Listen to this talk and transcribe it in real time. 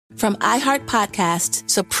From iHeart Podcasts,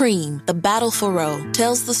 Supreme, The Battle for Roe,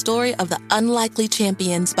 tells the story of the unlikely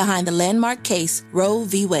champions behind the landmark case Roe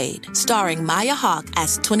v. Wade. Starring Maya Hawke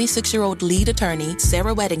as 26-year-old lead attorney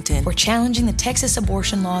Sarah Weddington. We're challenging the Texas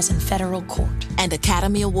abortion laws in federal court. And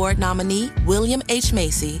Academy Award nominee William H.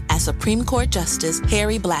 Macy as Supreme Court Justice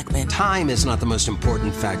Harry Blackmun. Time is not the most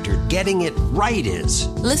important factor. Getting it right is.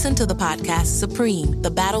 Listen to the podcast Supreme,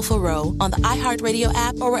 The Battle for Roe on the iHeartRadio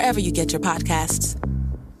app or wherever you get your podcasts.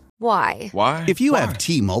 Why? If you have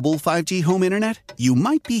T-Mobile 5G home internet, you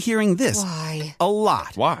might be hearing this a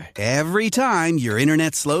lot. Why? Every time your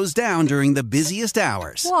internet slows down during the busiest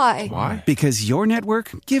hours. Why? Because your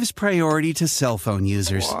network gives priority to cell phone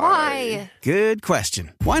users. Why? Good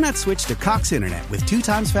question. Why not switch to Cox Internet with 2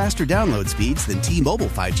 times faster download speeds than T-Mobile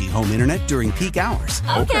 5G home internet during peak hours?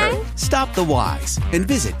 Okay. Stop the whys and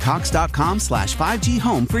visit cox.com/5G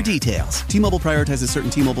home for details. T-Mobile prioritizes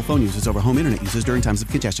certain T-Mobile phone users over home internet users during times of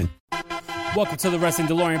congestion. Welcome to the Wrestling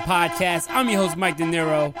DeLorean Podcast. I'm your host, Mike De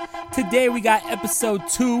Niro. Today we got episode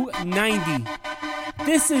 290.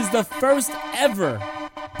 This is the first ever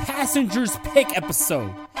Passengers Pick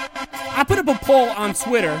episode. I put up a poll on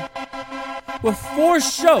Twitter with 4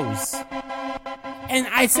 shows, and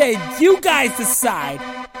I said, you guys decide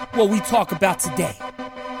what we talk about today.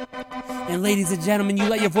 And ladies and gentlemen, you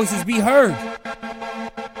let your voices be heard.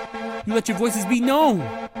 You let your voices be known,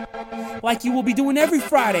 like you will be doing every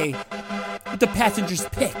Friday with the Passengers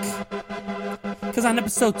Pick. Because on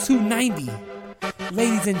episode 290,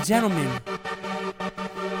 ladies and gentlemen,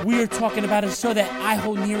 we are talking about a show that I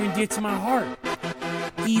hold near and dear to my heart.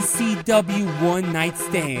 ECW One Night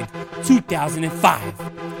Stand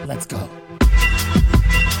 2005. Let's go.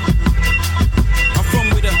 I'm from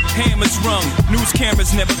where the hammers rung, news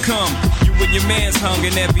cameras never come. You and your man's hung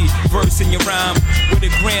in every verse in your rhyme. Where the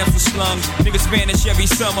grams were slung, niggas vanish every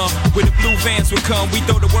summer. Where the blue vans would come, we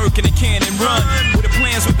throw the work in the can and run. Where the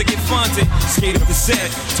plans were to get funded, skate up the set.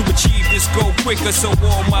 To achieve this goal quicker, so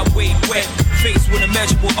all my weight wet. Faced with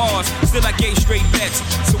immeasurable odds, still I gave straight bets.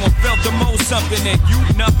 So I felt the most something and you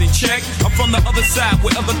nothing, check. I'm from the other side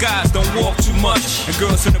where other guys don't walk too much. And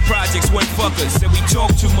girls in the projects went fuckers, said we talk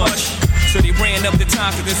too much. So they ran up the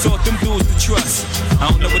time cause they sought them dudes to trust. I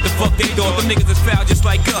don't know what the fuck they thought, them niggas is foul just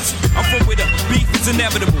like us. I'm from where the beef is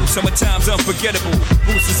inevitable, summertime's unforgettable.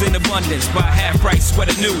 Boosters in abundance, buy half price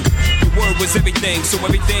sweater new. Your word was everything, so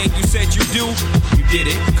everything you said you do, you did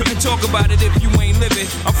it. Couldn't talk about it if you ain't living.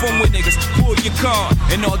 I'm from where niggas pull your car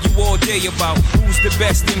and argue all day about who's the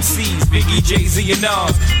best MCs, Biggie, Jay-Z and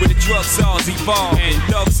Nas. Where the drug czars evolve and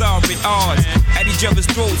thugs are at odds. At each other's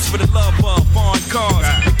throats for the love of foreign cars.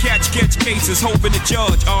 The catch cases, hoping the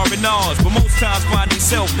judge R&Rs, but most times find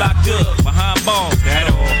themselves locked up behind bars. That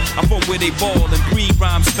all. I'm from where they ball and breed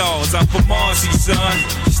rhyme stars. I'm from Marcy, son.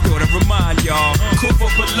 Just thought I'd remind y'all. Cook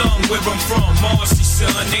up a lung where I'm from, Marcy,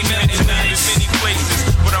 son. Ain't nothing nice. Many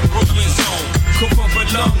places, but I'm Brooklyn's home. Cook up a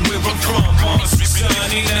lung where I'm from, Marcy, son.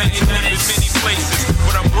 Ain't nothing nice. Many places,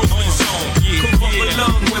 but I'm Brooklyn's home. Cook up a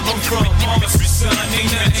lung where I'm from, Marcy, son.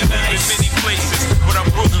 Ain't nothing nice. Many places, but I'm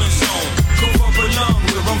Brooklyn's home. Cook up a lung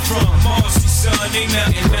where I'm from, Marcy, son. Ain't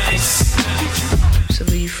nothing nice.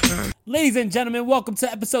 Ladies and gentlemen, welcome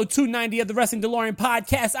to episode 290 of the Wrestling DeLorean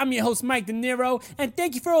Podcast. I'm your host, Mike De Niro, and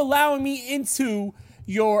thank you for allowing me into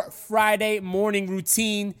your Friday morning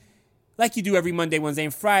routine like you do every Monday, Wednesday,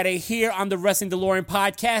 and Friday here on the Wrestling DeLorean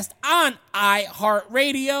Podcast on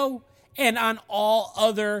iHeartRadio and on all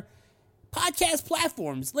other podcast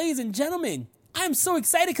platforms. Ladies and gentlemen, I'm so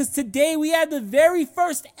excited because today we had the very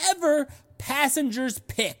first ever Passengers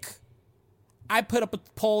Pick. I put up a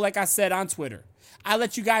poll, like I said, on Twitter. I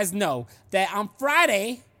let you guys know that on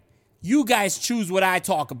Friday, you guys choose what I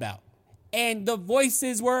talk about. And the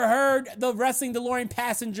voices were heard. The Wrestling DeLorean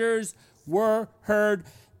passengers were heard.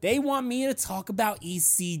 They want me to talk about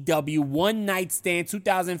ECW One Night Stand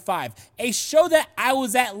 2005. A show that I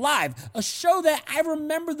was at live. A show that I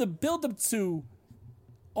remember the build-up to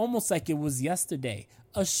almost like it was yesterday.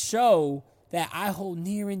 A show that I hold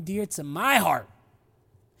near and dear to my heart.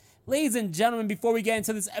 Ladies and gentlemen, before we get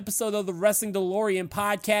into this episode of the Wrestling DeLorean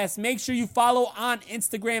Podcast, make sure you follow on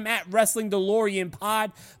Instagram at Wrestling DeLorean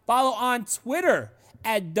Pod, follow on Twitter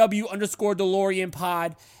at W_DeLorean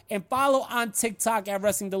Pod, and follow on TikTok at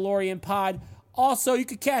Wrestling DeLorean Pod. Also, you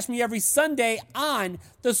can catch me every Sunday on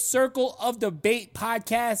the Circle of Debate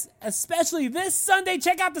podcast, especially this Sunday.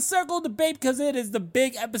 Check out the Circle of Debate because it is the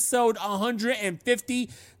big episode 150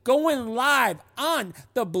 going live on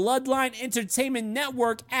the Bloodline Entertainment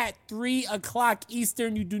Network at 3 o'clock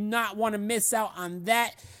Eastern. You do not want to miss out on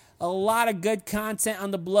that. A lot of good content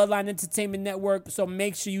on the Bloodline Entertainment Network, so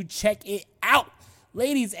make sure you check it out.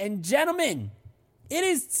 Ladies and gentlemen, It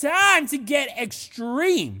is time to get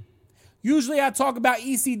extreme. Usually I talk about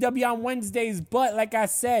ECW on Wednesdays, but like I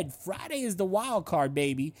said, Friday is the wild card,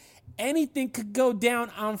 baby. Anything could go down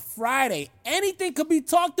on Friday. Anything could be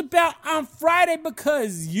talked about on Friday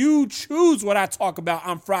because you choose what I talk about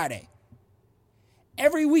on Friday.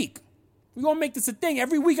 Every week, we're going to make this a thing.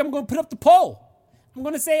 Every week I'm going to put up the poll. I'm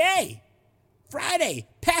going to say, hey, Friday,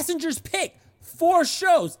 passengers pick 4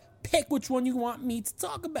 shows. Pick which one you want me to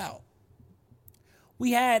talk about.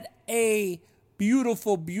 We had a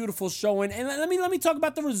beautiful, beautiful showing. And let me talk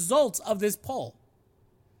about the results of this poll.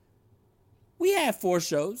 We had 4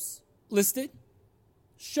 shows listed.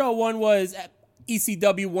 Show 1 was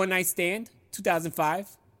ECW One Night Stand,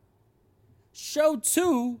 2005. Show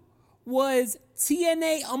 2 was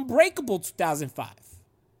TNA Unbreakable, 2005.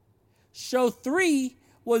 Show 3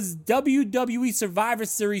 was WWE Survivor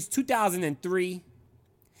Series, 2003.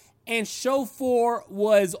 And show 4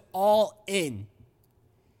 was All In.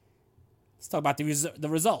 Let's talk about the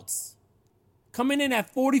results. Coming in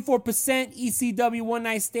at 44% ECW One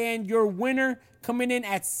Night Stand, your winner. Coming in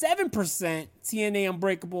at 7% TNA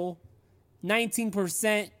Unbreakable,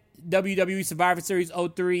 19% WWE Survivor Series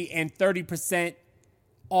 03, and 30%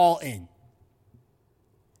 All In.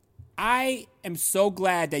 I am so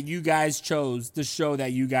glad that you guys chose the show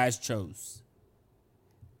that you guys chose.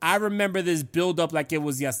 I remember this build up like it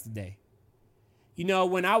was yesterday. You know,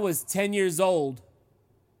 when I was 10 years old,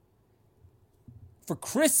 for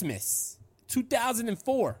Christmas,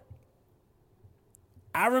 2004,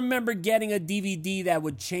 I remember getting a DVD that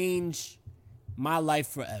would change my life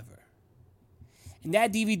forever. And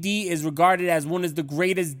that DVD is regarded as one of the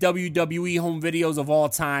greatest WWE home videos of all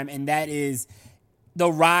time, and that is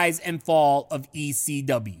The Rise and Fall of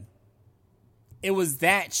ECW. It was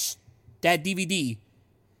that DVD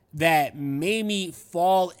that made me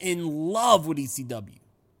fall in love with ECW.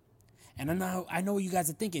 And I know what you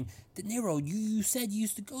guys are thinking. De Niro, you said you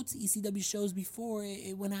used to go to ECW shows before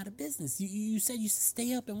it went out of business. You said you used to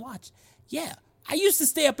stay up and watch. Yeah, I used to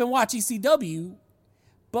stay up and watch ECW,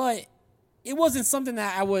 but it wasn't something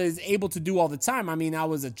that I was able to do all the time. I mean, I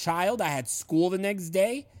was a child. I had school the next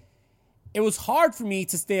day. It was hard for me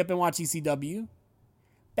to stay up and watch ECW.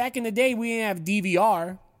 Back in the day, we didn't have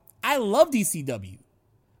DVR. I loved ECW,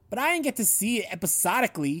 but I didn't get to see it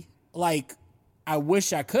episodically like I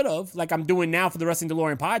wish I could have, like I'm doing now for the Wrestling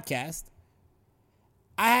DeLorean podcast.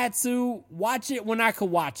 I had to watch it when I could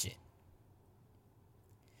watch it.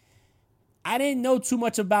 I didn't know too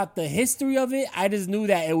much about the history of it. I just knew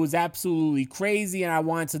that it was absolutely crazy and I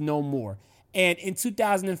wanted to know more. And in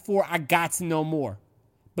 2004, I got to know more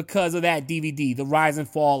because of that DVD, The Rise and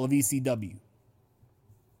Fall of ECW.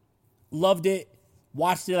 Loved it.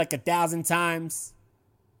 Watched it like 1,000 times.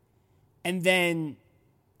 And then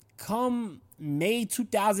come May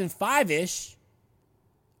 2005-ish,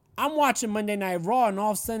 I'm watching Monday Night Raw, and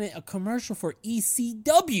all of a sudden a commercial for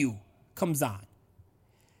ECW comes on,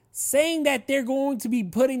 saying that they're going to be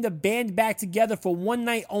putting the band back together for one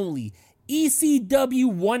night only.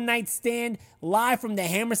 ECW One Night Stand, live from the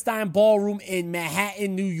Hammerstein Ballroom in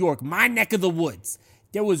Manhattan, New York, my neck of the woods.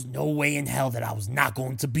 There was no way in hell that I was not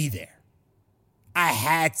going to be there. I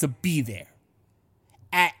had to be there.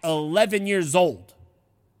 At 11 years old,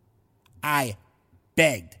 I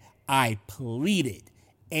begged, I pleaded,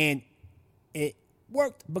 and it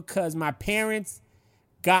worked because my parents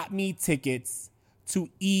got me tickets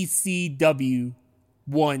to ECW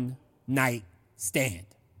One Night Stand.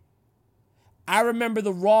 I remember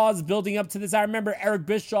the Raws building up to this. I remember Eric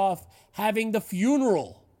Bischoff having the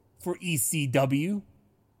funeral for ECW.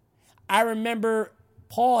 I remember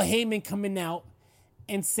Paul Heyman coming out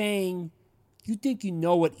and saying, "You think you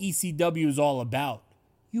know what ECW is all about?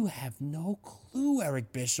 You have no clue,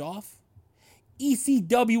 Eric Bischoff.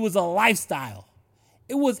 ECW was a lifestyle.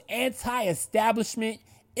 It was anti-establishment.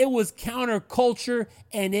 It was counterculture,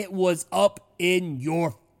 and it was up in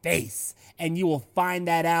your face." And you will find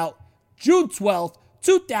that out June 12th,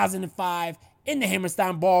 2005, in the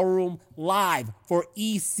Hammerstein Ballroom, live for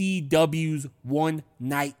ECW's One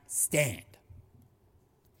Night Stand.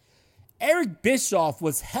 Eric Bischoff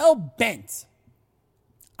was hell-bent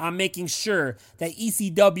on making sure that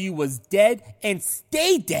ECW was dead and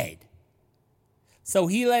stayed dead. So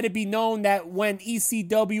he let it be known that when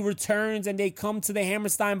ECW returns and they come to the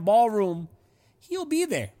Hammerstein Ballroom, he'll be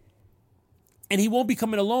there. And he won't be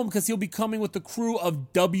coming alone because he'll be coming with the crew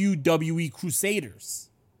of WWE Crusaders.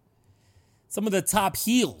 Some of the top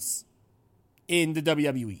heels in the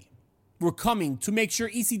WWE were coming to make sure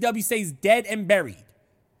ECW stays dead and buried.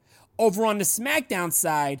 Over on the SmackDown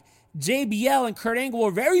side, JBL and Kurt Angle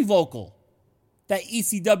were very vocal that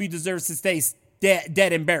ECW deserves to stay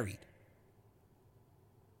dead and buried.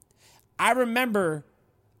 I remember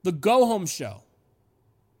the go-home show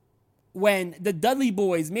when the Dudley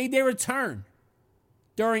Boys made their return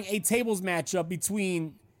during a tables matchup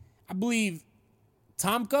between, I believe,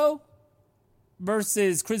 Tomko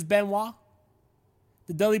versus Chris Benoit.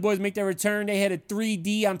 The Dudley Boys make their return. They hit a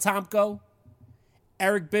 3D on Tomko.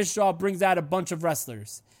 Eric Bischoff brings out a bunch of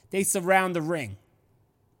wrestlers. They surround the ring.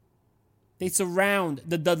 They surround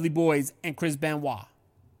the Dudley Boys and Chris Benoit.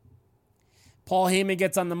 Paul Heyman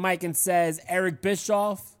gets on the mic and says, Eric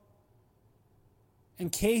Bischoff, in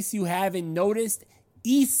case you haven't noticed,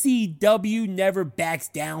 ECW never backs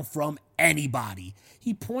down from anybody.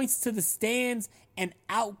 He points to the stands, and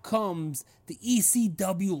out comes the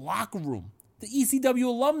ECW locker room. The ECW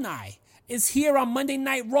alumni is here on Monday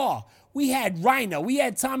Night Raw. We had Rhino, we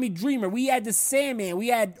had Tommy Dreamer, we had the Sandman, we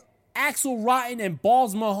had Axel Rotten and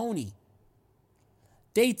Balls Mahoney.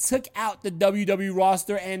 They took out the WWE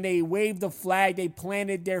roster and they waved the flag. They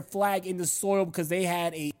planted their flag in the soil because they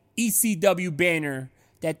had a ECW banner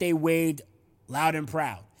that they waved loud and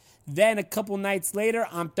proud. Then a couple nights later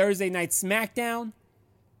on Thursday Night SmackDown,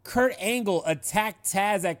 Kurt Angle attacked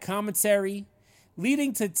Taz at commentary,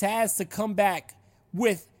 leading to Taz to come back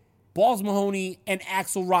with Balls Mahoney and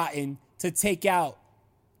Axel Rotten to take out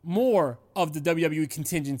more of the WWE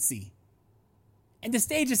contingency. And the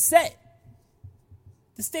stage is set.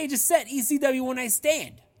 The stage is set. ECW One Night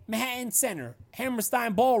Stand, Manhattan Center,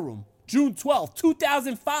 Hammerstein Ballroom, June 12th,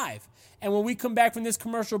 2005. And when we come back from this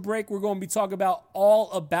commercial break, we're going to be talking about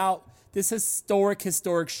all about this historic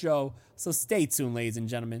show. So stay tuned, ladies and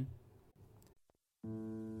gentlemen.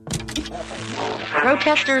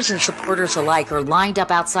 Protesters and supporters alike are lined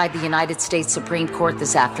up outside the United States Supreme Court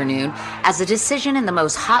this afternoon as a decision in the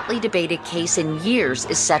most hotly debated case in years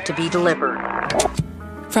is set to be delivered.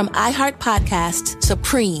 From iHeart Podcasts,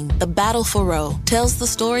 Supreme, The Battle for Roe, tells the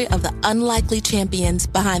story of the unlikely champions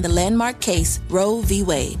behind the landmark case Roe v.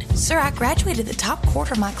 Wade. Sir, I graduated the top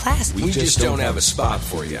quarter of my class. We just don't have a spot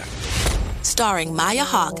for you. Starring Maya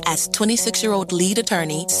Hawke as 26-year-old lead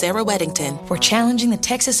attorney Sarah Weddington. We're challenging the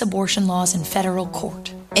Texas abortion laws in federal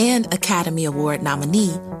court. And Academy Award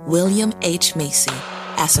nominee William H. Macy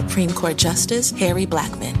as Supreme Court Justice Harry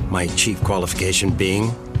Blackmun. My chief qualification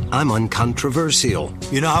being, I'm uncontroversial.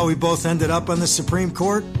 You know how we both ended up on the Supreme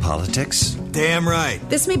Court? Politics? Damn right.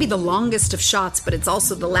 This may be the longest of shots, but it's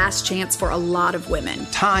also the last chance for a lot of women.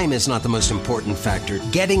 Time is not the most important factor.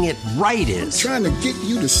 Getting it right is. I'm trying to get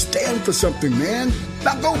you to stand for something, man.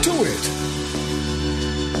 Now go to it.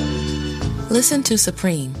 Listen to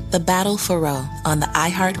Supreme, The Battle for Roe on the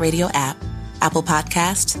iHeartRadio app, Apple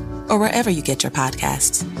Podcasts, or wherever you get your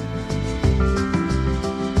podcasts.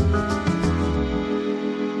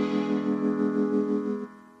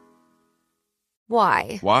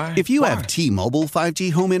 Why? Why? If you have T-Mobile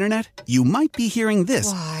 5G home internet, you might be hearing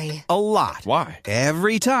this Why? a lot. Why?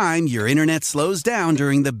 Every time your internet slows down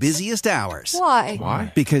during the busiest hours. Why?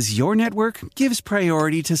 Why? Because your network gives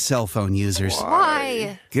priority to cell phone users.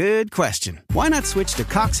 Why? Good question. Why not switch to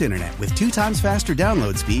Cox Internet with 2 times faster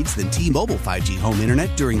download speeds than T-Mobile 5G home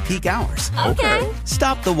internet during peak hours? Okay.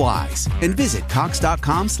 Stop the whys and visit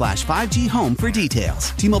cox.com/5G home for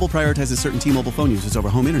details. T-Mobile prioritizes certain T-Mobile phone users over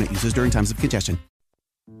home internet users during times of congestion.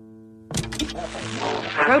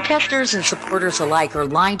 Protesters and supporters alike are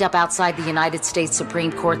lined up outside the United States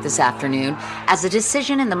Supreme Court this afternoon as a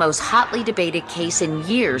decision in the most hotly debated case in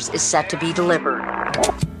years is set to be delivered.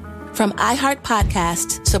 From iHeart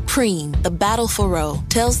Podcasts, Supreme, The Battle for Roe,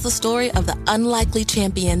 tells the story of the unlikely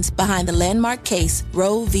champions behind the landmark case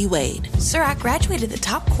Roe v. Wade. Sir, I graduated the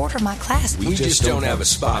top quarter of my class. We just don't have a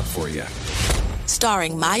spot for you.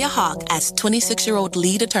 Starring Maya Hawke as 26-year-old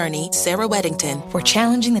lead attorney Sarah Weddington. We're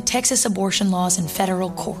challenging the Texas abortion laws in federal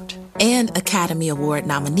court. And Academy Award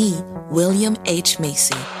nominee William H.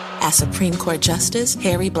 Macy as Supreme Court Justice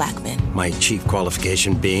Harry Blackmun. My chief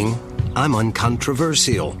qualification being, I'm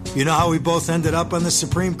uncontroversial. You know how we both ended up on the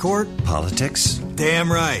Supreme Court? Politics?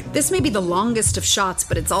 Damn right. This may be the longest of shots,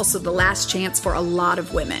 but it's also the last chance for a lot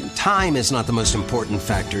of women. Time is not the most important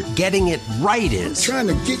factor. Getting it right is. I'm trying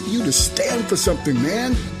to get you to stand for something,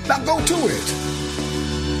 man. Now go to it.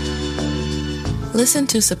 Listen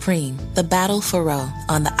to Supreme, The Battle for Roe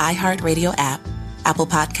on the iHeartRadio app, Apple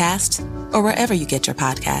Podcasts, or wherever you get your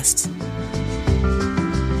podcasts.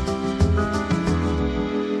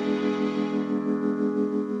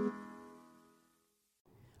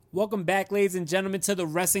 Welcome back, ladies and gentlemen, to the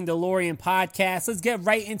Wrestling DeLorean podcast. Let's get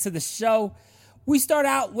right into the show. We start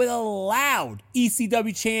out with a loud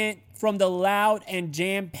ECW chant from the loud and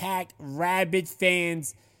jam-packed rabid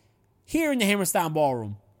fans here in the Hammerstein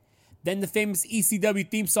Ballroom. Then the famous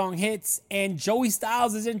ECW theme song hits, and Joey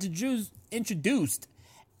Styles is introduced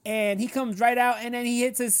And he comes right out, and then he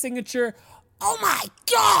hits his signature, "Oh my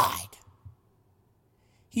God!"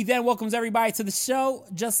 He then welcomes everybody to the show,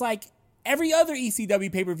 just like every other ECW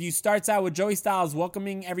pay-per-view starts out with Joey Styles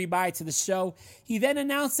welcoming everybody to the show. He then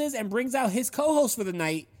announces and brings out his co-host for the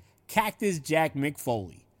night, Cactus Jack Mick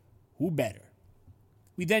Foley. Who better?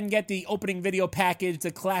 We then get the opening video package,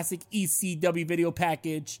 the classic ECW video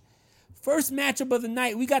package. First matchup of the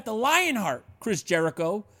night, we got the Lionheart, Chris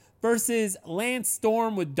Jericho, versus Lance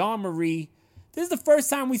Storm with Dawn Marie. This is the first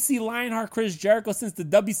time we see Lionheart Chris Jericho since the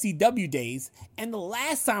WCW days, and the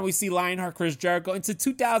last time we see Lionheart Chris Jericho into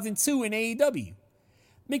 2002 in AEW.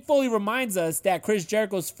 Mick Foley reminds us that Chris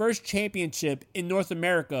Jericho's first championship in North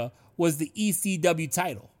America was the ECW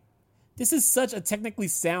title. This is such a technically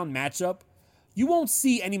sound matchup. You won't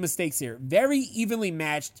see any mistakes here. Very evenly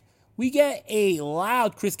matched. We get a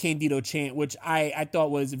loud Chris Candido chant, which I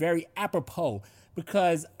thought was very apropos,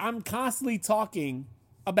 because I'm constantly talking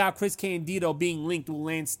about Chris Candido being linked with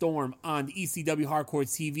Lance Storm on the ECW Hardcore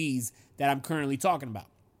TVs that I'm currently talking about.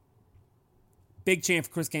 Big chant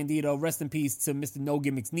for Chris Candido. Rest in peace to Mr. No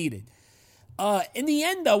Gimmicks Needed. In the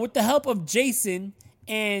end, though, with the help of Jason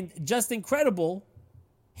and Just Incredible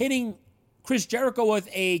hitting Chris Jericho with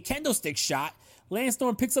a candlestick shot, Lance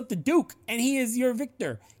Storm picks up the Duke, and he is your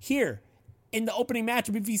victor. Here, in the opening match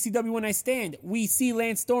of ECW One Night Stand, we see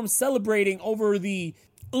Lance Storm celebrating over the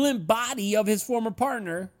limp body of his former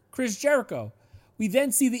partner, Chris Jericho. We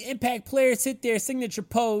then see the Impact players hit their signature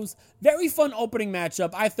pose. Very fun opening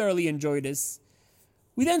matchup. I thoroughly enjoyed this.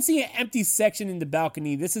 We then see an empty section in the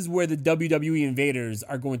balcony. This is where the WWE Invaders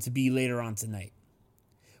are going to be later on tonight.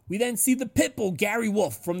 We then see the Pitbull, Gary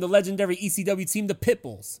Wolf, from the legendary ECW team, the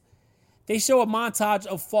Pitbulls. They show a montage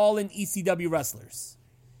of fallen ECW wrestlers.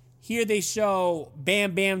 Here they show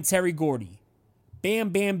Bam Bam Terry Gordy, Bam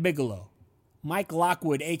Bam Bigelow, Mike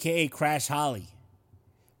Lockwood, a.k.a. Crash Holly,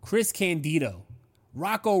 Chris Candido,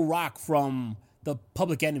 Rocco Rock from the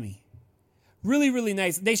Public Enemy. Really, really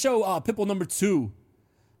nice. They show Pitbull number 2.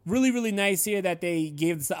 Really, really nice here that they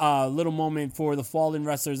gave this little moment for the fallen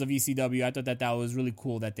wrestlers of ECW. I thought that was really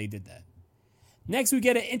cool that they did that. Next, we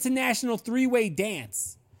get an international 3-way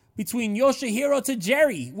dance between Yoshihiro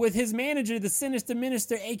Tajiri with his manager, the Sinister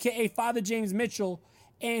Minister, a.k.a. Father James Mitchell,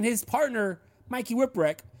 and his partner, Mikey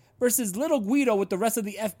Whipwreck, versus Little Guido with the rest of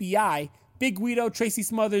the FBI, Big Guido, Tracy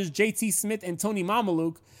Smothers, JT Smith, and Tony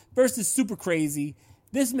Mamaluke, versus Super Crazy.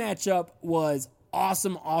 This matchup was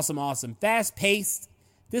awesome, awesome, awesome. Fast-paced.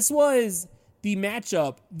 This was the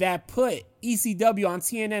matchup that put ECW on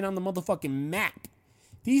TNN on the motherfucking map.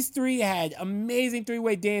 These three had amazing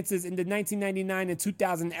 3-way dances in the 1999 and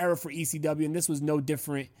 2000 era for ECW, and this was no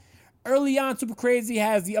different. Early on, Super Crazy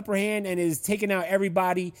has the upper hand and is taking out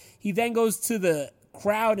everybody. He then goes to the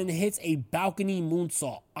crowd and hits a balcony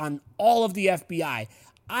moonsault on all of the FBI.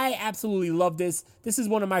 I absolutely love this. This is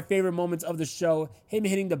one of my favorite moments of the show, him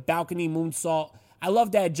hitting the balcony moonsault. I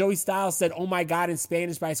love that Joey Styles said, "Oh my God," in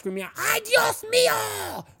Spanish by screaming out, "Ay Dios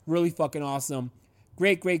mío!" Really fucking awesome.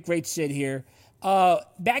 Great, great, great shit here.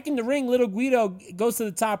 Back in the ring, Little Guido goes to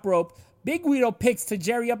the top rope. Big Guido picks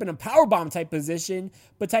Tajiri up in a powerbomb type position,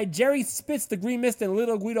 but Tajiri spits the green mist in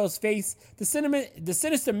Little Guido's face. The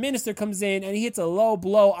Sinister Minister comes in and he hits a low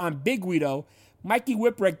blow on Big Guido. Mikey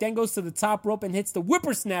Whipwreck then goes to the top rope and hits the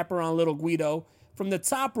whippersnapper on Little Guido from the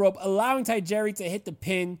top rope, allowing Tajiri to hit the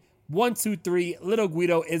pin. 1, 2, 3. Little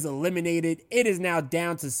Guido is eliminated. It is now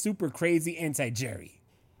down to Super Crazy and Tajiri.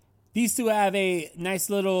 These two have a nice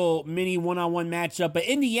little mini one-on-one matchup, but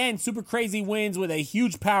in the end, Super Crazy wins with a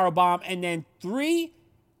huge powerbomb and then 3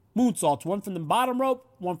 moonsaults. 1 from the bottom rope,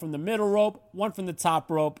 1 from the middle rope, 1 from the top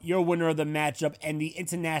rope. Your winner of the matchup and the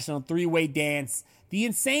international 3-way dance, the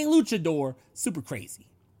insane luchador, Super Crazy.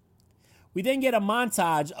 We then get a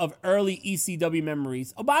montage of early ECW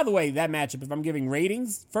memories. Oh, by the way, that matchup, if I'm giving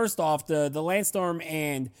ratings, first off, the Lance Storm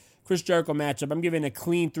and Chris Jericho matchup, I'm giving a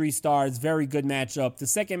clean 3 stars. Very good matchup. The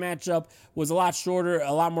second matchup was a lot shorter,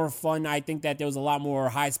 a lot more fun. I think that there was a lot more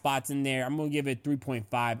high spots in there. I'm going to give it 3.5.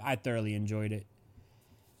 I thoroughly enjoyed it.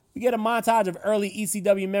 We get a montage of early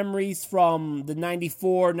ECW memories from the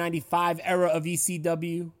 94, 95 era of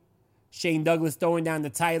ECW. Shane Douglas throwing down the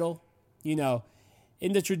title. You know,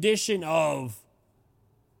 in the tradition of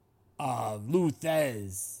Lou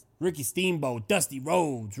Thez, Ricky Steamboat, Dusty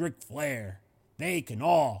Rhodes, Ric Flair. They can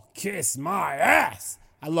all kiss my ass.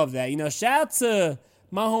 I love that. You know, shout out to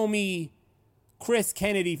my homie Chris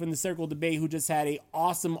Kennedy from the Circle Debate, who just had a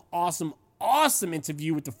awesome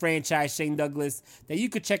interview with the franchise Shane Douglas that you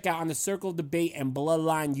could check out on the Circle Debate and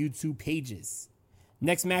Bloodline YouTube pages.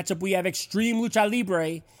 Next matchup, we have Extreme Lucha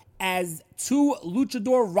Libre as 2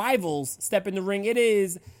 luchador rivals step in the ring. It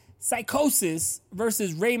is Psychosis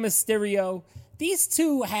versus Rey Mysterio. These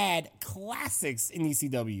two had classics in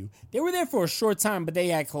ECW. They were there for a short time, but they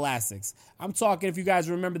had classics. I'm talking, if you guys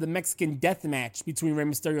remember, the Mexican death match between Rey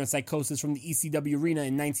Mysterio and Psychosis from the ECW arena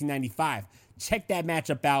in 1995. Check that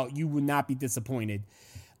matchup out. You will not be disappointed.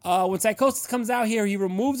 When Psychosis comes out here, he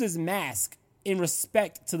removes his mask in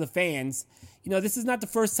respect to the fans. You know, this is not the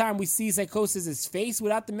first time we see Psychosis' face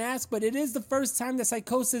without the mask, but it is the first time that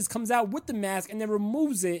Psychosis comes out with the mask and then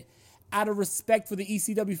removes it out of respect for the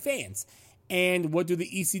ECW fans. And what do the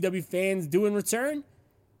ECW fans do in return?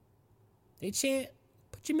 They chant,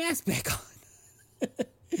 put your mask back on.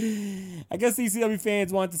 I guess the ECW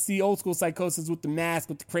fans want to see old school Psychosis with the mask,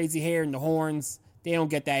 with the crazy hair and the horns. They don't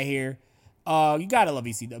get that here. You gotta love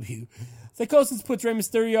ECW. Psychosis puts Rey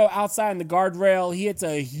Mysterio outside in the guardrail. He hits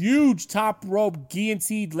a huge top rope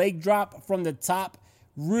guillotined leg drop from the top.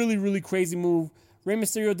 Really, really crazy move. Rey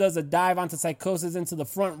Mysterio does a dive onto Psychosis into the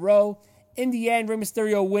front row. In the end, Rey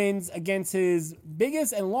Mysterio wins against his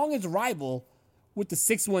biggest and longest rival with the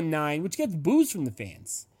 619, which gets boos from the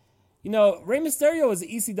fans. You know, Rey Mysterio is an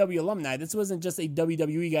ECW alumni. This wasn't just a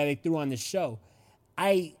WWE guy they threw on the show.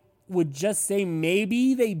 I would just say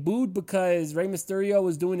maybe they booed because Rey Mysterio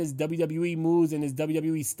was doing his WWE moves and his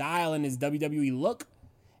WWE style and his WWE look.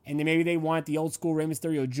 And then maybe they want the old school Rey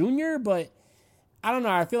Mysterio Jr., but I don't know.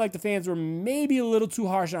 I feel like the fans were maybe a little too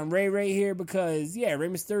harsh on Ray here because, yeah, Rey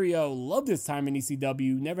Mysterio loved his time in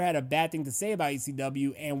ECW, never had a bad thing to say about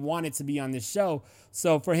ECW, and wanted to be on this show.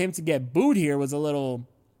 So for him to get booed here was a little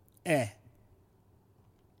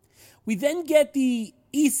We then get the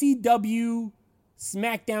ECW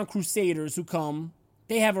SmackDown Crusaders who come.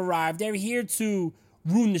 They have arrived. They're here to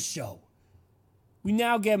ruin the show. We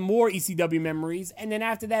now get more ECW memories. And then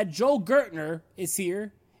after that, Joel Gertner is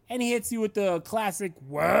here. And he hits you with the classic,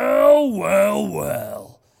 well.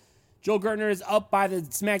 Joel Gertner is up by the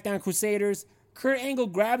SmackDown Crusaders. Kurt Angle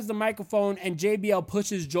grabs the microphone and JBL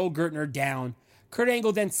pushes Joel Gertner down. Kurt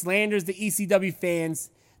Angle then slanders the ECW fans.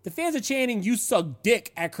 The fans are chanting, "You suck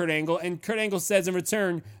dick," at Kurt Angle. And Kurt Angle says in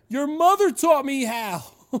return, "Your mother taught me how."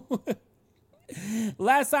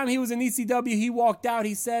 Last time he was in ECW, he walked out,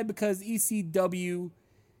 he said, because ECW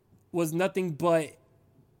was nothing but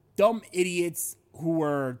dumb idiots who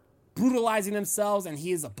were brutalizing themselves, and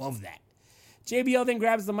he is above that. JBL then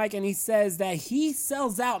grabs the mic and he says that he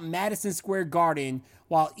sells out Madison Square Garden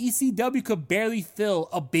while ECW could barely fill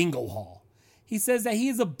a bingo hall. He says that he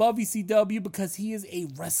is above ECW because he is a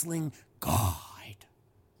wrestling god.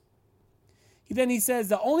 He says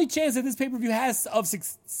the only chance that this pay-per-view has of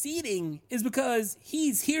succeeding is because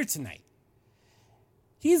he's here tonight.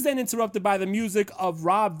 He's then interrupted by the music of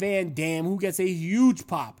Rob Van Dam, who gets a huge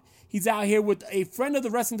pop. He's out here with a friend of the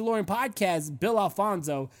Wrestling DeLorean podcast, Bill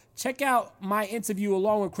Alfonso. Check out my interview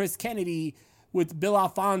along with Chris Kennedy with Bill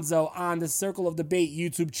Alfonso on the Circle of Debate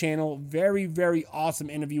YouTube channel. Very, very awesome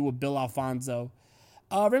interview with Bill Alfonso.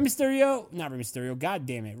 Rob Van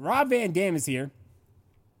Dam is here.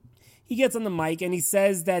 He gets on the mic and he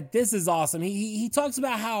says that this is awesome. He talks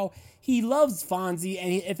about how he loves Fonzie,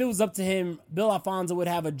 and if it was up to him, Bill Alfonso would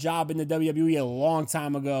have a job in the WWE a long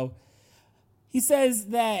time ago. He says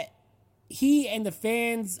that he and the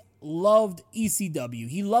fans loved ECW.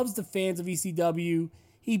 He loves the fans of ECW.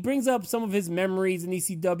 He brings up some of his memories in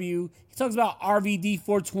ECW. He talks about RVD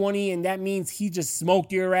 420, and that means he just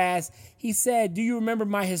smoked your ass. He said, "Do you remember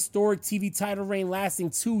my historic TV title reign lasting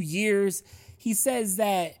 2 years?" He says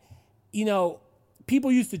that, you know,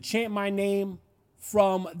 people used to chant my name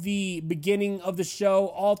from the beginning of the show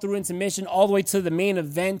all through intermission, all the way to the main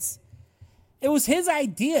event. It was his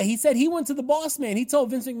idea. He said he went to the boss man. He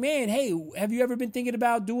told Vince McMahon, "Hey, have you ever been thinking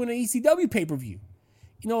about doing an ECW pay-per-view?"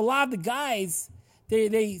 You know, a lot of the guys,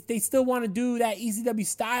 they still want to do that ECW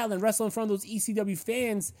style and wrestle in front of those ECW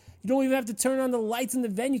fans. You don't even have to turn on the lights in the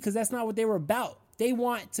venue because that's not what they were about. They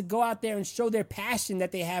want to go out there and show their passion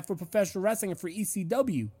that they have for professional wrestling and for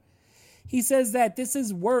ECW. He says that this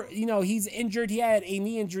is worse, you know, he's injured. He had a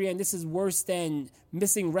knee injury, and this is worse than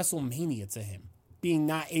missing WrestleMania to him, being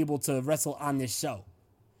not able to wrestle on this show.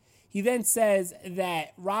 He then says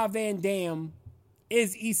that Rob Van Dam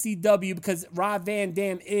is ECW because Rob Van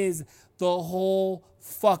Dam is the whole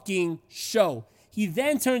fucking show. He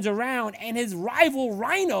then turns around and his rival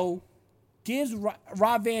Rhino gives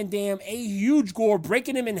Rob Van Dam a huge gore,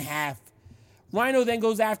 breaking him in half. Rhino then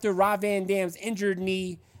goes after Rob Van Dam's injured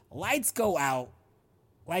knee. Lights go out.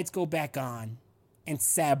 Lights go back on. And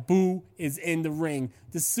Sabu is in the ring.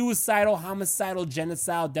 The suicidal, homicidal,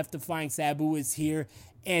 genocidal, death-defying Sabu is here.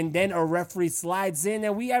 And then a referee slides in,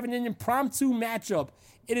 and we have an impromptu matchup.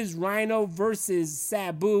 It is Rhino versus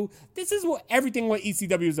Sabu. This is what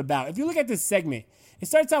ECW is about. If you look at this segment, It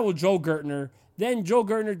starts out with Joel Gertner. Then Joel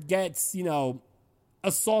Gertner gets,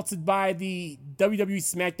 assaulted by the WWE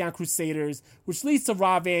SmackDown Crusaders, which leads to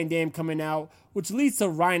Rob Van Dam coming out, which leads to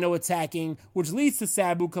Rhino attacking, which leads to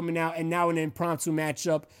Sabu coming out, and now an impromptu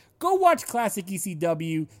matchup. Go watch classic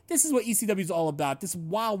ECW. This is what ECW is all about. This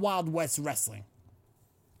wild, wild west wrestling.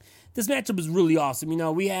 This matchup was really awesome.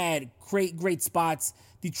 We had great spots.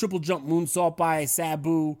 The triple jump moonsault by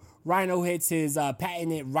Sabu. Rhino hits his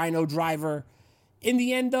patented Rhino driver. In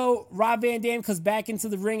the end, though, Rob Van Dam comes back into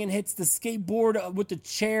the ring and hits the skateboard with the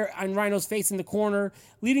chair on Rhino's face in the corner,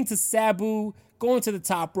 leading to Sabu going to the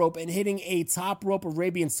top rope and hitting a top rope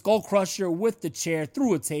Arabian Skull Crusher with the chair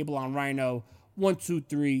through a table on Rhino. 1, 2,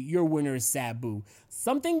 3, your winner is Sabu.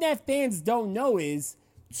 Something that fans don't know is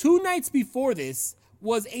 2 nights before this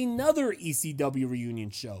was another ECW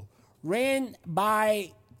reunion show ran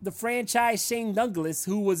by the franchise Shane Douglas,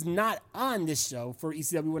 who was not on this show for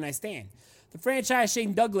ECW One Night Stand. The franchise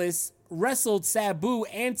Shane Douglas wrestled Sabu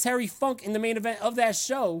and Terry Funk in the main event of that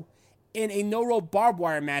show in a no-rope barbed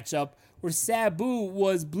wire matchup where Sabu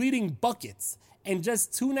was bleeding buckets. And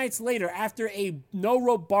just 2 nights later, after a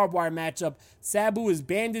no-rope barbed wire matchup, Sabu is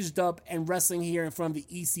bandaged up and wrestling here in front of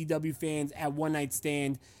the ECW fans at One Night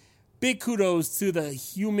Stand. Big kudos to the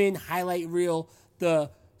human highlight reel, the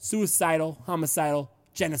suicidal, homicidal,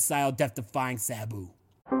 genocidal, death-defying Sabu.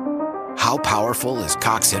 How powerful is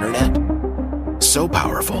Cox Internet? So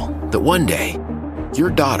powerful that one day, your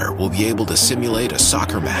daughter will be able to simulate a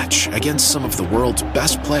soccer match against some of the world's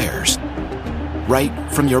best players right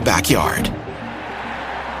from your backyard.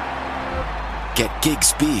 Get gig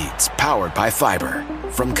speeds powered by fiber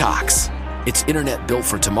from Cox. It's internet built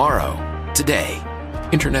for tomorrow, today.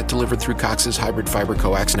 Internet delivered through Cox's hybrid fiber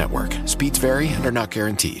coax network. Speeds vary and are not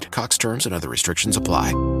guaranteed. Cox terms and other restrictions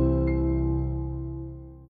apply.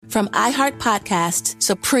 From iHeart Podcasts,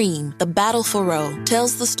 Supreme, The Battle for Roe,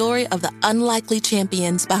 tells the story of the unlikely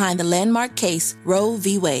champions behind the landmark case Roe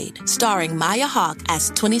v. Wade. Starring Maya Hawke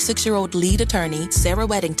as 26-year-old lead attorney Sarah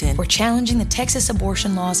Weddington. We're challenging the Texas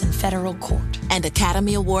abortion laws in federal court. And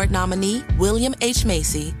Academy Award nominee William H.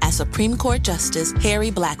 Macy as Supreme Court Justice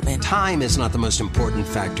Harry Blackmun. Time is not the most important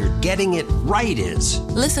factor. Getting it right is.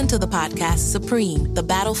 Listen to the podcast Supreme, The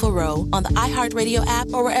Battle for Roe on the iHeartRadio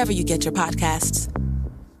app or wherever you get your podcasts.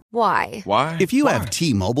 Why? Why? If you have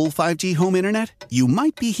T-Mobile 5G home internet, you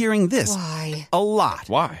might be hearing this Why? a lot.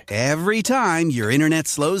 Why? Every time your internet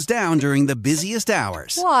slows down during the busiest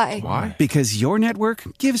hours. Why? Why? Because your network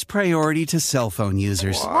gives priority to cell phone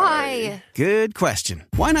users. Why? Good question.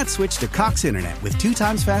 Why not switch to Cox Internet with 2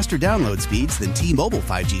 times faster download speeds than T-Mobile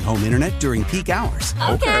 5G home internet during peak hours?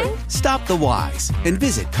 Okay. Stop the whys and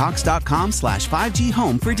visit cox.com/5G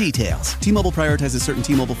home for details. T-Mobile prioritizes certain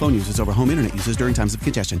T-Mobile phone users over home internet users during times of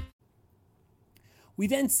congestion. We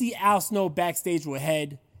then see Al Snow backstage with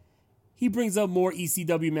Head. He brings up more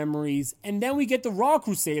ECW memories. And then we get the Raw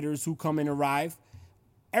Crusaders who come and arrive.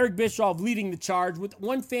 Eric Bischoff leading the charge with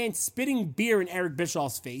one fan spitting beer in Eric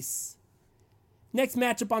Bischoff's face. Next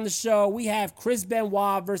matchup on the show, we have Chris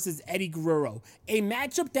Benoit versus Eddie Guerrero. A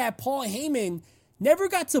matchup that Paul Heyman never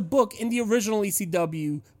got to book in the original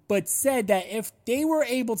ECW, but said that if they were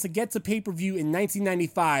able to get to pay-per-view in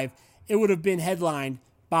 1995, it would have been headlined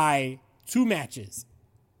by 2 matches.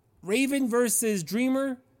 Raven versus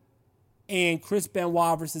Dreamer and Chris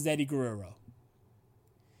Benoit versus Eddie Guerrero.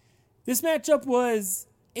 This matchup was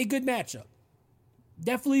a good matchup.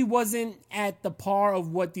 Definitely wasn't at the par of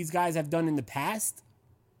what these guys have done in the past.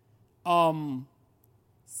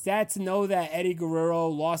 Sad to know that Eddie Guerrero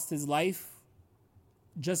lost his life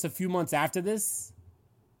just a few months after this.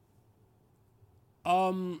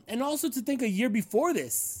 And also to think 1 year before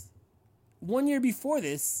this,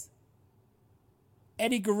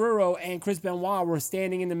 Eddie Guerrero and Chris Benoit were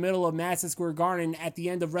standing in the middle of Madison Square Garden at the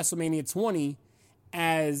end of WrestleMania 20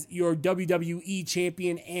 as your WWE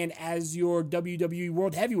champion and as your WWE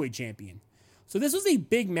World Heavyweight champion. So this was a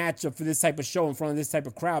big matchup for this type of show in front of this type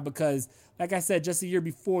of crowd because, like I said, just a year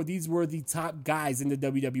before, these were the top guys in the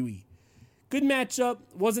WWE. Good matchup,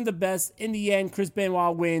 wasn't the best. In the end, Chris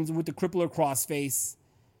Benoit wins with the crippler crossface.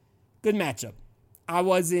 Good matchup. I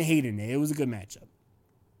wasn't hating it. It was a good matchup.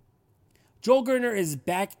 Joel Gertner is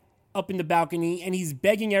back up in the balcony, and he's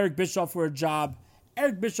begging Eric Bischoff for a job.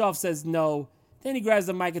 Eric Bischoff says no. Then he grabs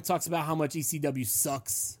the mic and talks about how much ECW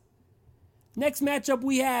sucks. Next matchup,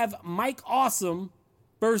 we have Mike Awesome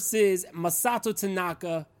versus Masato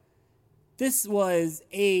Tanaka. This was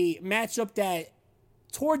a matchup that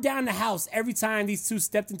tore down the house every time these two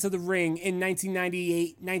stepped into the ring in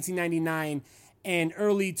 1998, 1999, and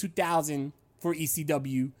early 2000 for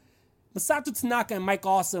ECW. Masato Tanaka and Mike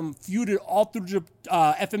Awesome feuded all through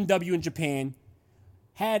FMW in Japan.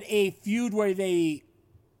 had a feud where they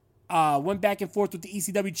went back and forth with the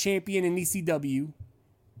ECW champion and ECW.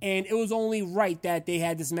 And it was only right that they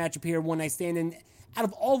had this matchup here, One Night Stand. And out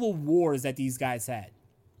of all the wars that these guys had,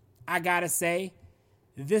 I gotta say,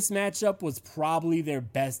 this matchup was probably their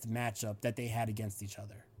best matchup that they had against each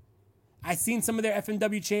other. I've seen some of their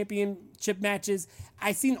FMW championship matches.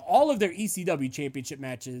 I've seen all of their ECW championship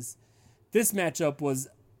matches. This matchup was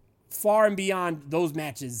far and beyond those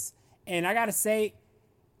matches. And I gotta say,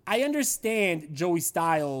 I understand Joey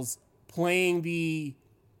Styles playing the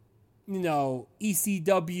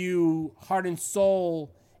ECW heart and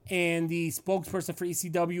soul and the spokesperson for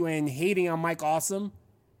ECW and hating on Mike Awesome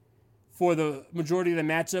for the majority of the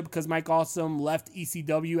matchup because Mike Awesome left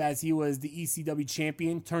ECW as he was the ECW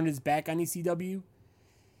champion, turned his back on ECW.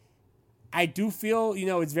 I do feel,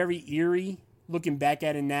 it's very eerie looking back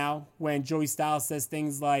at it now when Joey Styles says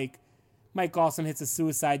things like Mike Awesome hits a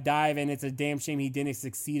suicide dive and it's a damn shame he didn't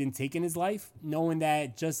succeed in taking his life, knowing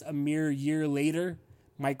that just a mere year later,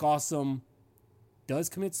 Mike Awesome does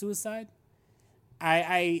commit suicide.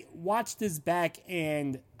 I watched this back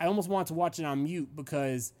and I almost wanted to watch it on mute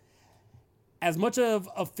because as much of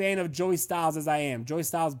a fan of Joey Styles as I am, Joey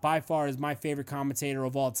Styles by far is my favorite commentator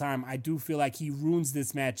of all time. I do feel like he ruins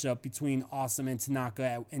this matchup between Awesome and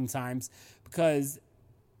Tanaka in times because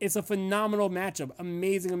it's a phenomenal matchup.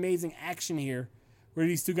 Amazing, amazing action here where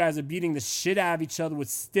these two guys are beating the shit out of each other with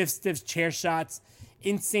stiff chair shots,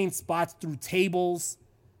 insane spots through tables.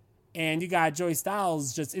 And you got Joey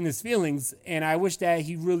Styles just in his feelings. And I wish that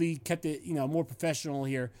he really kept it, more professional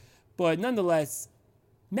here. But nonetheless,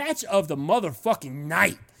 match of the motherfucking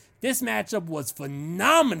night. This matchup was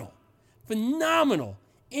phenomenal. Phenomenal.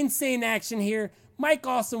 Insane action here. Mike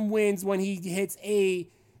Awesome wins when he hits a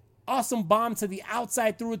awesome bomb to the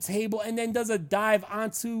outside through a table and then does a dive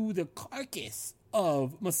onto the carcass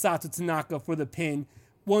of Masato Tanaka for the pin.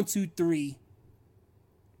 1, 2, 3.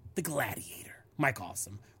 The Gladiator. Mike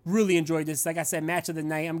Awesome. Really enjoyed this. Like I said, match of the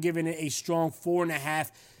night. I'm giving it a strong 4.5.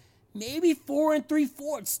 Maybe 4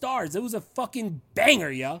 3/4 stars. It was a fucking banger,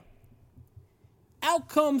 yo. Out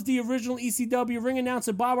comes the original ECW ring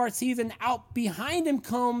announcer Bob Ortiz, and out behind him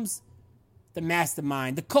comes the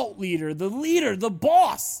mastermind, the cult leader, the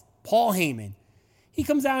boss, Paul Heyman. He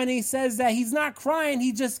comes out and he says that he's not crying.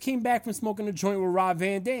 He just came back from smoking a joint with Rob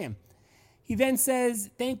Van Dam. He then says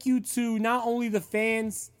thank you to not only the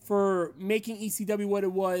fans for making ECW what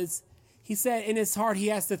it was. He said in his heart he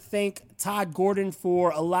has to thank Todd Gordon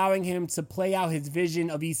for allowing him to play out his vision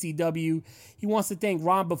of ECW. He wants to thank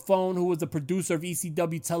Ron Buffone, who was the producer of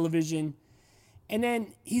ECW television. And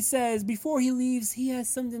then he says before he leaves, he has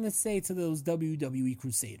something to say to those WWE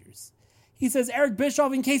Crusaders. He says, Eric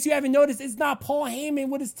Bischoff, in case you haven't noticed, it's not Paul Heyman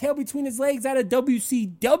with his tail between his legs at a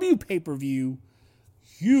WCW pay-per-view.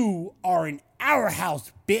 You are in our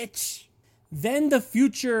house, bitch. Then the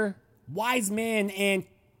future wise man and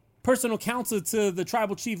personal counselor to the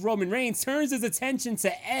tribal chief Roman Reigns turns his attention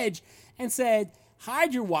to Edge and said,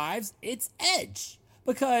 hide your wives, it's Edge.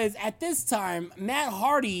 Because at this time, Matt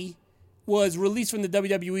Hardy was released from the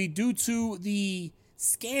WWE due to the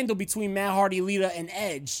scandal between Matt Hardy, Lita, and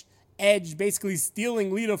Edge. Edge basically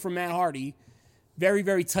stealing Lita from Matt Hardy. Very,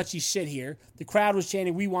 very touchy shit here. The crowd was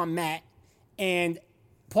chanting, we want Matt. And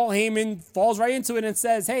Paul Heyman falls right into it and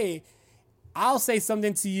says, hey, I'll say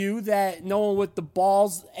something to you that no one with the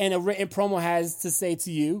balls and a written promo has to say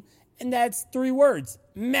to you. And that's 3 words.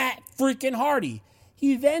 Matt freaking Hardy.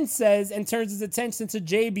 He then says and turns his attention to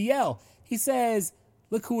JBL. He says,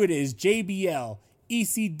 look who it is, JBL.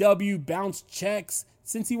 ECW bounce checks.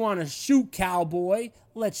 Since you want to shoot, cowboy,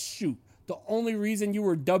 let's shoot. The only reason you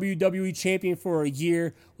were WWE champion for a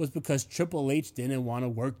year was because Triple H didn't want to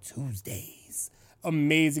work Tuesdays.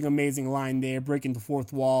 Amazing, amazing line there, breaking the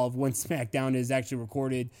fourth wall of when SmackDown is actually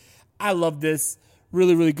recorded. I love this.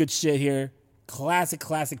 Really, really good shit here.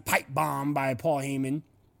 Classic pipe bomb by Paul Heyman.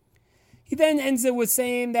 He then ends it with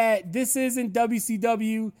saying that this isn't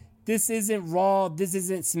WCW, this isn't Raw, this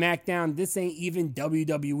isn't SmackDown, this ain't even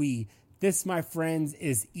WWE. This, my friends,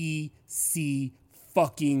 is ECW.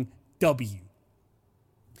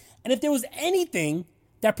 And if there was anything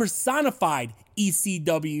that personified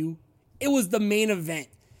ECW, it was the main event.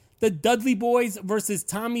 The Dudley Boys versus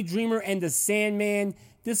Tommy Dreamer and the Sandman.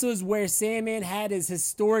 This was where Sandman had his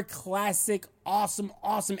historic, classic, awesome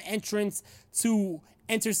entrance to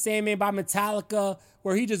Enter Sandman by Metallica,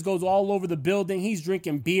 where he just goes all over the building. He's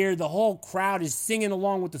drinking beer. The whole crowd is singing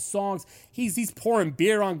along with the songs. He's pouring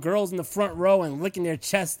beer on girls in the front row and licking their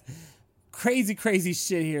chest. Crazy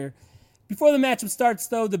shit here. Before the matchup starts,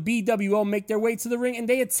 though, the BWO make their way to the ring and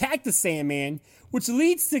they attack the Sandman, which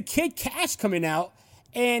leads to Kid Cash coming out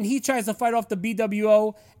and he tries to fight off the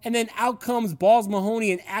BWO, and then out comes Balls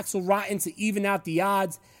Mahoney and Axel Rotten to even out the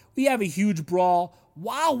odds. We have a huge brawl.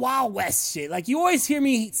 Wild, Wild West shit. Like, you always hear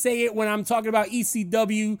me say it when I'm talking about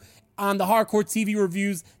ECW on the Hardcore TV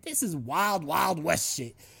reviews. This is Wild, Wild West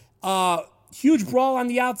shit. Huge brawl on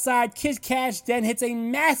the outside. Kid Cash then hits a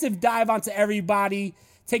massive dive onto everybody,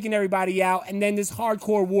 taking everybody out, and then this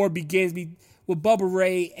hardcore war begins with Bubba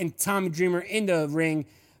Ray and Tommy Dreamer in the ring.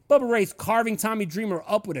 Bubba Ray's carving Tommy Dreamer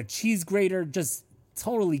up with a cheese grater, just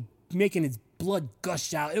totally making his blood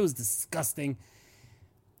gush out. It was disgusting.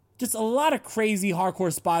 Just a lot of crazy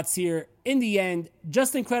hardcore spots here. In the end,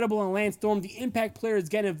 Just Incredible and Lance Storm, the Impact players,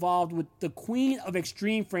 get involved with the Queen of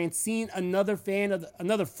Extreme, Francine, another friend of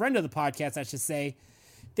the podcast, I should say.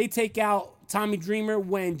 They take out Tommy Dreamer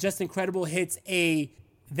when Just Incredible hits a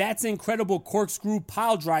That's Incredible corkscrew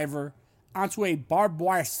pile driver onto a barbed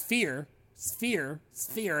wire sphere.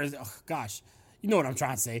 Oh gosh, you know what I'm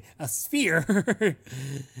trying to say. A sphere.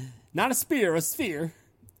 Not a spear, a sphere.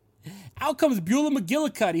 Out comes Beulah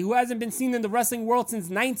McGillicuddy, who hasn't been seen in the wrestling world since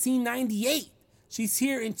 1998. She's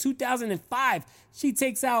here in 2005. She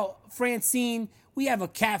takes out Francine. We have a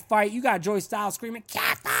cat fight. You got Joey Styles screaming,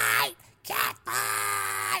 "Cat fight! Cat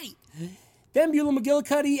fight!" Then Beulah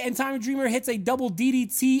McGillicuddy and Tommy Dreamer hits a double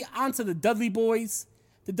DDT onto the Dudley Boys.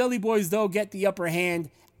 The Dudley Boys, though, get the upper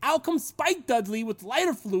hand. Out comes Spike Dudley with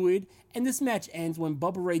lighter fluid, and this match ends when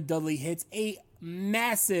Bubba Ray Dudley hits a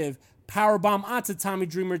massive powerbomb onto Tommy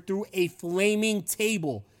Dreamer through a flaming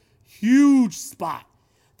table. Huge spot.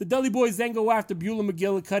 The Dudley Boys then go after Beulah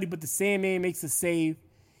McGillicuddy, but the Sandman makes a save.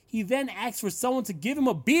 He then asks for someone to give him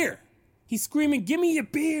a beer. He's screaming, "Give me a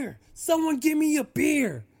beer! Someone give me a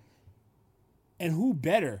beer!" And who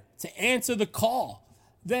better to answer the call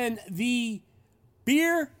than the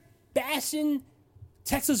beer-bashing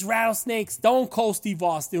Texas Rattlesnake, Stone Cold Steve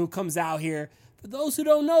Austin, who comes out here. For those who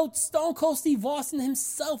don't know, Stone Cold Steve Austin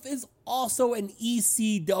himself is also an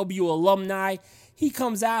ECW alumni. He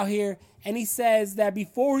comes out here and he says that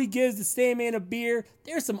before he gives the Sandman a beer,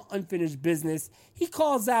 there's some unfinished business. He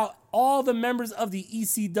calls out all the members of the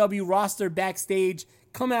ECW roster backstage,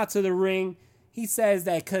 come out to the ring. He says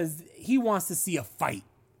that because he wants to see a fight.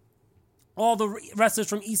 All the wrestlers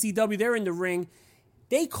from ECW, they're in the ring.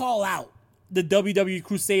 They call out the WWE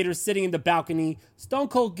Crusaders sitting in the balcony. Stone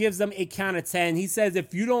Cold gives them a count of 10. He says,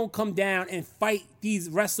 if you don't come down and fight these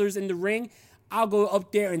wrestlers in the ring, I'll go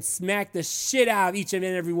up there and smack the shit out of each and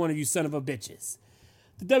every one of you son of a bitches.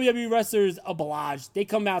 The WWE wrestlers oblige. They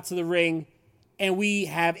come out to the ring, and we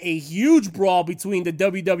have a huge brawl between the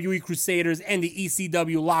WWE Crusaders and the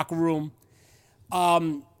ECW locker room.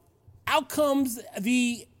 Out comes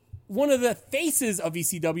one of the faces of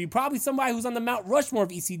ECW, probably somebody who's on the Mount Rushmore of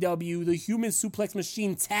ECW, the Human Suplex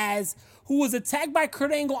Machine, Taz, who was attacked by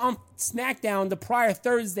Kurt Angle on SmackDown the prior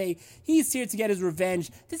Thursday. He's here to get his revenge.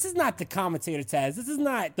 This is not the commentator Taz. This is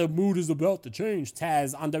not the mood is about to change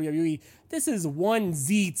Taz on WWE. This is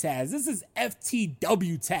 1Z Taz. This is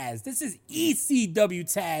FTW Taz. This is ECW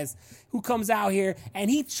Taz, who comes out here and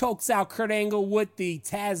he chokes out Kurt Angle with the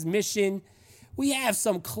Taz mission. We have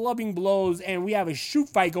some clubbing blows, and we have a shoot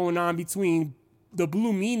fight going on between the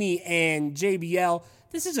Blue Meanie and JBL.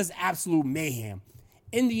 This is just absolute mayhem.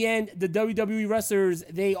 In the end, the WWE wrestlers,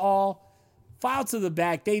 they all file to the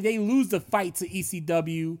back. They lose the fight to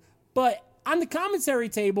ECW. But on the commentary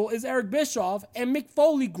table is Eric Bischoff, and Mick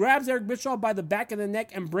Foley grabs Eric Bischoff by the back of the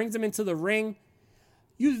neck and brings him into the ring.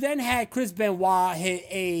 You then had Chris Benoit hit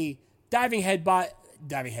a diving headbutt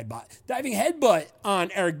on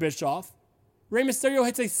Eric Bischoff. Rey Mysterio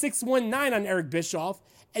hits a 619 on Eric Bischoff,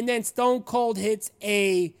 and then Stone Cold hits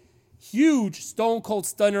a huge Stone Cold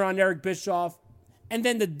Stunner on Eric Bischoff, and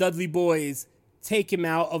then the Dudley Boys take him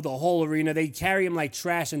out of the whole arena. They carry him like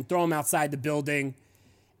trash and throw him outside the building,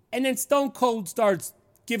 and then Stone Cold starts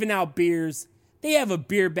giving out beers. They have a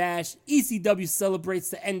beer bash. ECW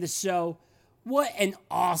celebrates to end the show. What an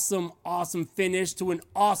awesome, awesome finish to an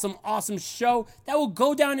awesome, awesome show that will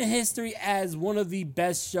go down in history as one of the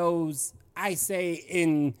best shows, I say,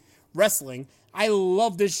 in wrestling. I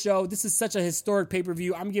love this show. This is such a historic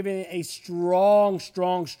pay-per-view. I'm giving it a strong,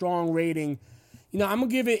 strong, strong rating. You know, I'm going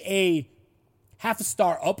to give it a half a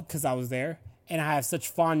star up because I was there and I have such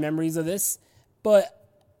fond memories of this. But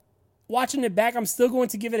watching it back, I'm still going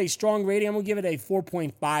to give it a strong rating. I'm going to give it a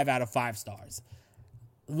 4.5 out of 5 stars.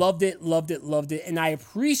 Loved it, loved it, loved it. And I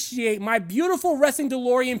appreciate my beautiful Wrestling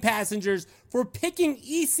DeLorean passengers for picking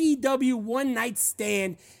ECW One Night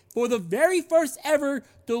Stand for the very first ever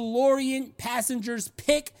DeLorean Passengers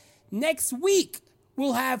pick. Next week,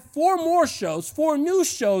 we'll have 4 new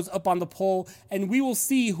shows up on the poll, and we will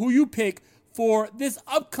see who you pick for this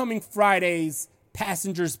upcoming Friday's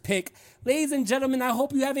passenger's pick. Ladies and gentlemen, I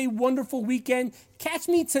hope you have a wonderful weekend. Catch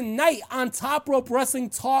me tonight on Top Rope Wrestling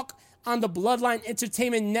Talk on the Bloodline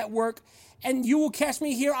Entertainment Network. And you will catch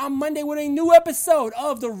me here on Monday with a new episode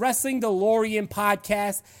of the Wrestling DeLorean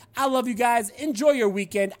podcast. I love you guys. Enjoy your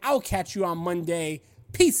weekend. I'll catch you on Monday.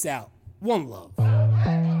 Peace out. One love.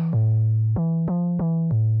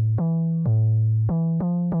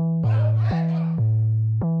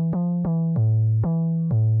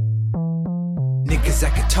 Niggas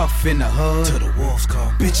acting tough in the hood till the wolves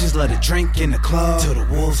come. Bitches let it drink in the club till the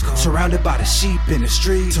wolves come. Surrounded by the sheep in the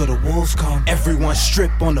street till the wolves come. Everyone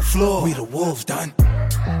strip on the floor. We the wolves done.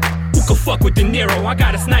 Who can fuck with De Niro? I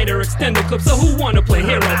got a Snyder extender clip, so who wanna play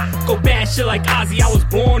hero? Go bad shit like Ozzy, I was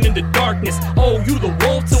born in the darkness. Oh, you the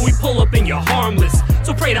wolf till we pull up and you're harmless.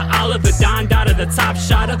 So pray to Allah, the Don Dada, the top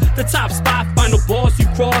shotter, the top spot, final boss you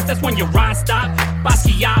cross, that's when your ride stop.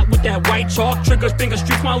 Basquiat with that white chalk, triggers, finger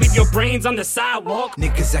streaks, might leave your brains on the sidewalk.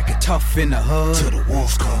 Niggas acting tough in the hood till the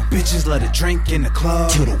wolves come. Bitches let it drink in the club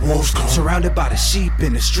till the wolves come. Surrounded by the sheep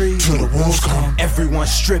in the street till the wolves come. Everyone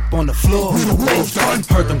strip on the floor. We the wolves done.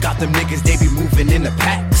 Heard them got them niggas, they be moving in the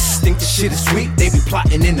packs. Think the shit is sweet, they be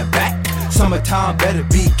plotting in the back. Summertime, better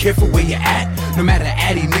be careful where you at. No matter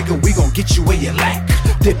addy, nigga, we gon' get you where you lack.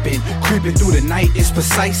 Dipping, creeping through the night is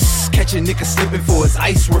precise. Catch a nigga slipping for his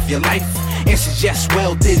ice, worth your life. Answers yes,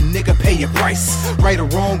 well, didn't nigga pay your price? Right or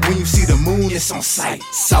wrong, when you see the moon, it's on sight.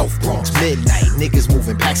 South Bronx, midnight, niggas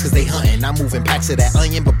moving packs cause they hunting. I'm moving packs of that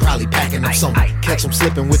onion, but probably packing up something. Catch him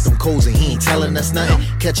slipping with them codes and he ain't telling us nothing.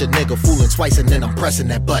 Catch a nigga fooling twice and then I'm pressing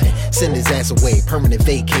that button. Send his ass away, permanent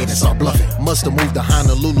vacate and start bluffing. Must've moved to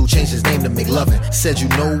Honolulu, changed his name to McLovin. Said you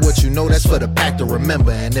know what you know, that's for the pack to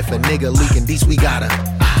remember. And if a nigga leaking these, we gotta.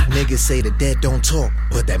 Niggas say the dead don't talk,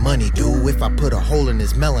 but that money do. If I put a hole in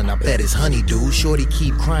his melon, I bet his honey do. Shorty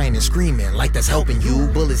keep crying and screaming like that's helping you.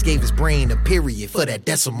 Bullets gave his brain a period for that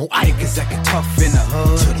decimal. Niggas acting tough in the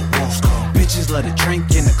hood till the wolves come. Bitches let it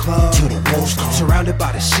drink in the club till the wolves come. Surrounded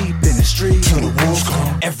by the sheep in the street till the wolves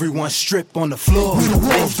come. Everyone strip on the floor. We the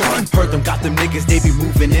wolves done. Heard them got them niggas, they be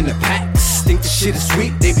moving in the packs. Think the shit is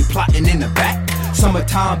sweet, they be plotting in the back.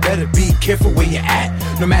 Summertime, better be careful where you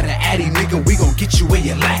at. No matter addy, nigga, we gon' get you where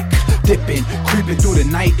you lack. Dipping, creeping through the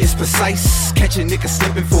night is precise. Catch a nigga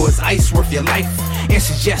slipping for his ice, worth your life.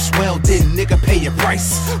 Answers yes, well, didn't nigga pay your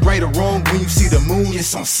price? Right or wrong, when you see the moon,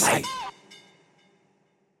 it's on sight.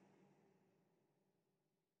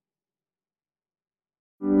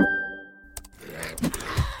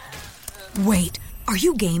 Wait, are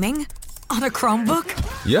you gaming? On a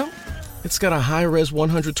Chromebook? Yep. It's got a high-res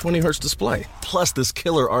 120Hz display, plus this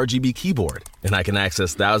killer RGB keyboard. And I can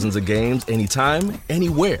access thousands of games anytime,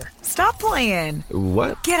 anywhere. Stop playing.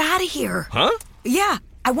 What? Get out of here. Huh? Yeah,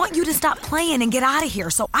 I want you to stop playing and get out of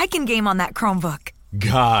here so I can game on that Chromebook.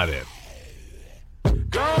 Got it.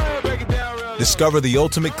 Discover the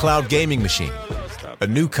ultimate cloud gaming machine. A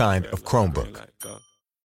new kind of Chromebook.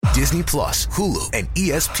 Disney Plus, Hulu, and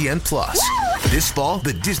ESPN Plus. This fall,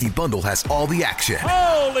 the Disney Bundle has all the action.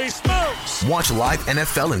 Holy smokes! Watch live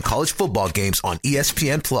NFL and college football games on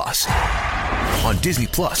ESPN Plus. On Disney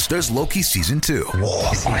Plus, there's Loki Season 2. War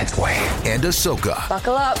is on its way. And Ahsoka.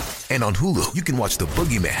 Buckle up. And on Hulu, you can watch The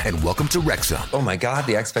Boogeyman and Welcome to Wrexham. Oh my God,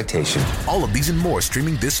 the expectation. All of these and more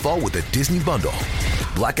streaming this fall with the Disney Bundle.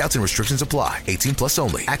 Blackouts and restrictions apply. 18 plus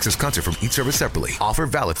only. Access content from each service separately. Offer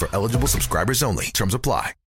valid for eligible subscribers only. Terms apply.